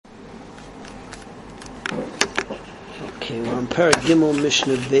Okay, we're on Perek Gimel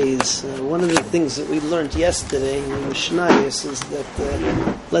Mishnah Beis. One of the things that we learned yesterday in the Mishnayos is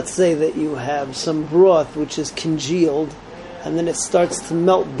that, let's say that you have some broth which is congealed, and then it starts to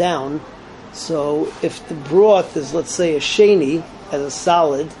melt down. So if the broth is, let's say, a sheni as a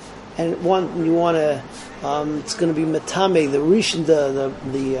solid, and you want to, it's going to be matame, the rishon,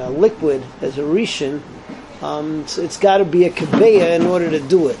 the liquid as a rishon. So it's got to be a kabeya in order to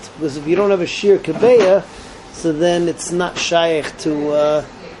do it, because if you don't have a sheer kabeya, so then it's not shaykh to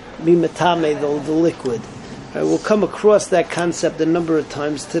be matame the liquid. Right, we'll come across that concept a number of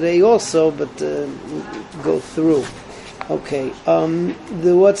times today also, but go through. Okay,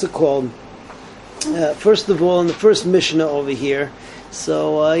 what's it called? First of all, in the first Mishnah over here,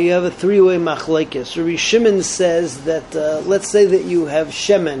 so you have a three-way machlekes. Rabbi Shimon says that, let's say that you have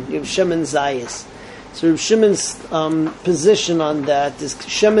shemen zayis. So Rabbi Shimon's position on that is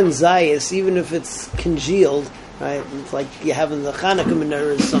shemen zayis, even if it's congealed, right? It's like you have in the Chanukah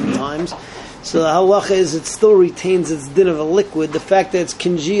menorahs sometimes. So the halacha is it still retains its din of a liquid. The fact that it's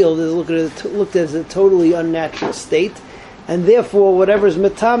congealed is looked at as a totally unnatural state, and therefore whatever's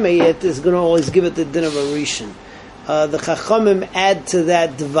matame it is going to always give it the din of a rishon. The Chachamim add to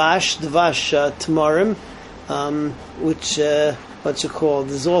that dvash tamarim, which what's it called,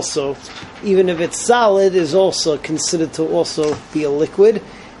 is also, even if it's solid, is also considered to also be a liquid,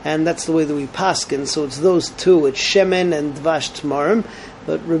 and that's the way that we paskin. So it's those two, it's shemen and dvash tamarim,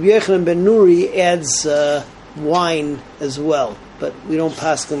 but Rabbi Yochanan ben Nuri adds wine as well, but we don't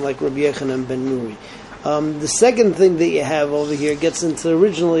paskin like Rabbi Yochanan ben Nuri. The second thing that you have over here gets into the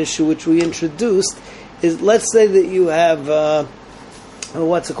original issue which we introduced, is let's say that you have a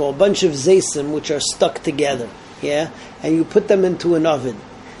bunch of zaysim which are stuck together, yeah, and you put them into an oven,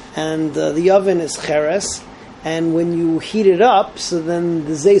 and the oven is cheres, and when you heat it up, so then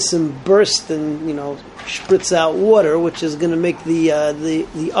the zaysim burst and spritz out water, which is going to make the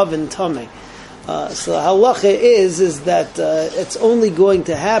oven tummy. So halacha is that it's only going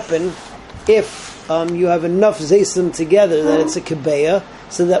to happen if you have enough zaysim together that it's a kebeya,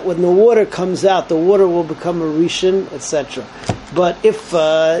 so that when the water comes out, the water will become a rishon, etc. But if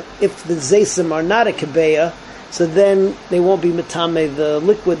the zaysim are not a kebeya, so then they won't be matame the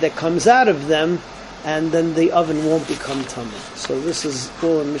liquid that comes out of them, and then the oven won't become tameh. So this is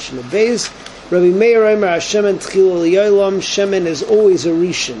all in Mishnah Beis. Rabbi Meir Omer Hashemen Tchil Yolam, shemen is always a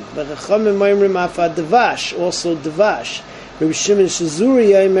rishon. But Chachamim Oimrim Afa Devash, also Devash. Rabbi Shimon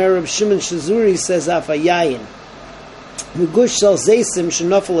Shazuri Omer, Rabbi Shimon Shazuri says Afa Yayin. Megush Shel Zaysim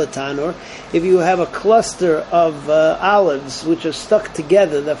Shenofel Tanor. If you have a cluster of olives which are stuck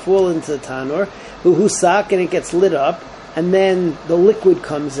together that fall into the tanor, husak, and it gets lit up, and then the liquid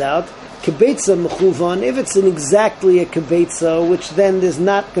comes out. Kibetza mechuvan, if it's exactly a kibetza, which then there's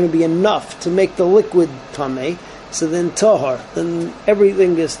not going to be enough to make the liquid tameh, so then tahar, then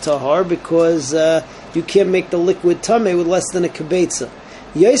everything is tahar, because you can't make the liquid tameh with less than a kibetza.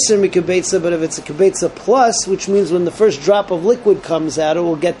 Yoser mikabetza, but if it's a kibetza plus, which means when the first drop of liquid comes out, it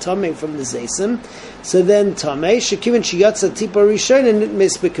will get tameh from the zaysim. So then tameh shekivin shiyatza tipa rishon and it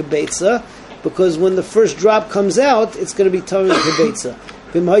mis mikabetza, because when the first drop comes out, it's going to be tameh mikabetza.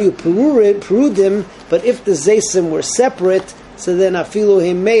 Bimhayu perudim, but if the zaysim were separate, so then afilu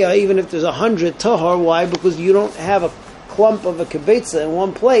himeya, even if there's 100 tahar, why? Because you don't have a clump of a kibetza in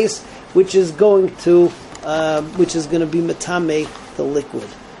one place, which is going to be matame the liquid.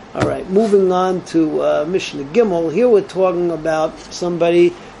 All right, moving on to Mishnah Gimel. Here we're talking about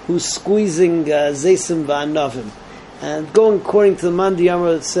somebody who's squeezing zaysim va'anavim, and going according to the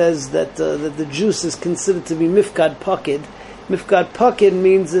Mandiyamra, it says that the juice is considered to be mifkad pakid. Mifkad pakid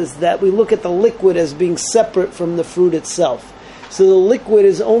means is that we look at the liquid as being separate from the fruit itself. So the liquid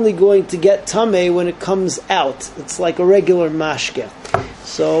is only going to get tameh when it comes out. It's like a regular mashke.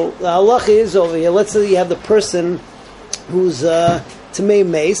 So the halacha is over here. Let's say you have the person who's tamei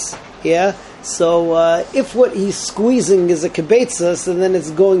mace, yeah. So if what he's squeezing is a kibetza, so then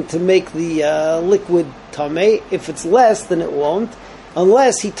it's going to make the liquid tamei. If it's less, then it won't,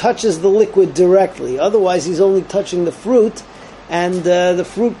 unless he touches the liquid directly. Otherwise, he's only touching the fruit, and the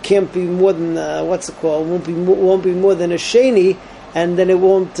fruit can't be more than won't be more than a sheni, and then it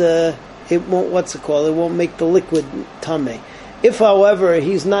won't make the liquid tamei. If, however,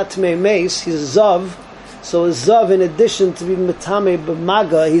 he's not tamei mace, he's a zav. So a zav, in addition to being matame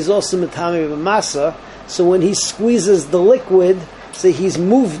b'maga, he's also matame b'masa. So when he squeezes the liquid, so he's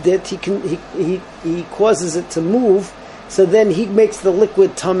moved it, he causes it to move. So then he makes the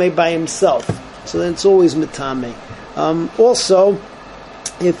liquid tameh by himself. So then it's always matame. Also,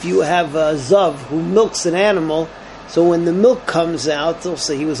 if you have a zav who milks an animal, so when the milk comes out,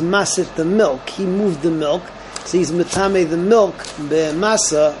 also he was masit the milk, he moved the milk. So he's metame the milk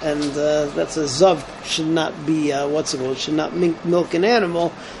be'masa, and that's a zav should not be should not milk an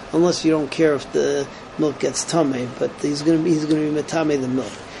animal unless you don't care if the milk gets tame. But he's going to be metame the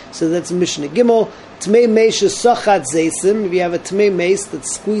milk. So that's Mishnah Gimel. Tmei meisha sachat zeisim. If you have a tmei mace that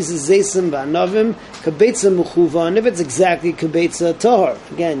squeezes zeisim ba'anavim, kabetza mechuva, and if it's exactly kabetza tahor,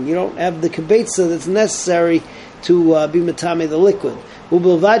 again, you don't have the kabetza that's necessary to be metame the liquid.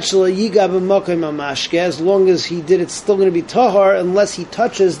 Ubilvad shelo yiga b'makom hamashke, as long as he did, it's still going to be tahor unless he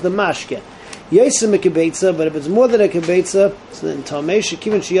touches the mashke. Yaisim a kibetza, but if it's more than a kibetza, so then tamei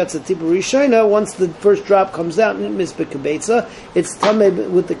shekivin sheyatza tipa rishona. Once the first drop comes out, nitmis bekibetza, it's tamei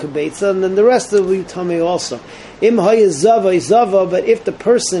with the kibetza, and then the rest will be tamei also. Im hayazava zava, but if the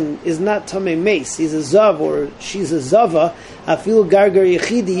person is not tamei mace, he's a zav or she's a zava, afilu gargar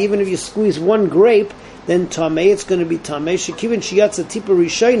yechidi, even if you squeeze one grape, then tamei, it's going to be tamei shekivin sheyatza tipa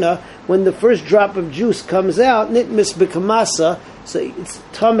rishona. When the first drop of juice comes out, nitmis bekamasa. So it's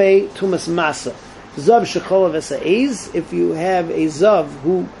tamei tumas masa. Zav shecholav es ha'ez. If you have a zav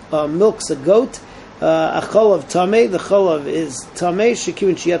who milks a goat, a cholav tamei, the cholav is tamei.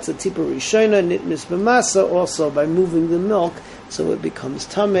 Shekivin sheyatza tipa rishona nitmis b'masa, also by moving the milk, so it becomes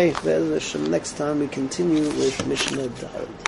tamei. Next time we continue with Mishnah Dalet.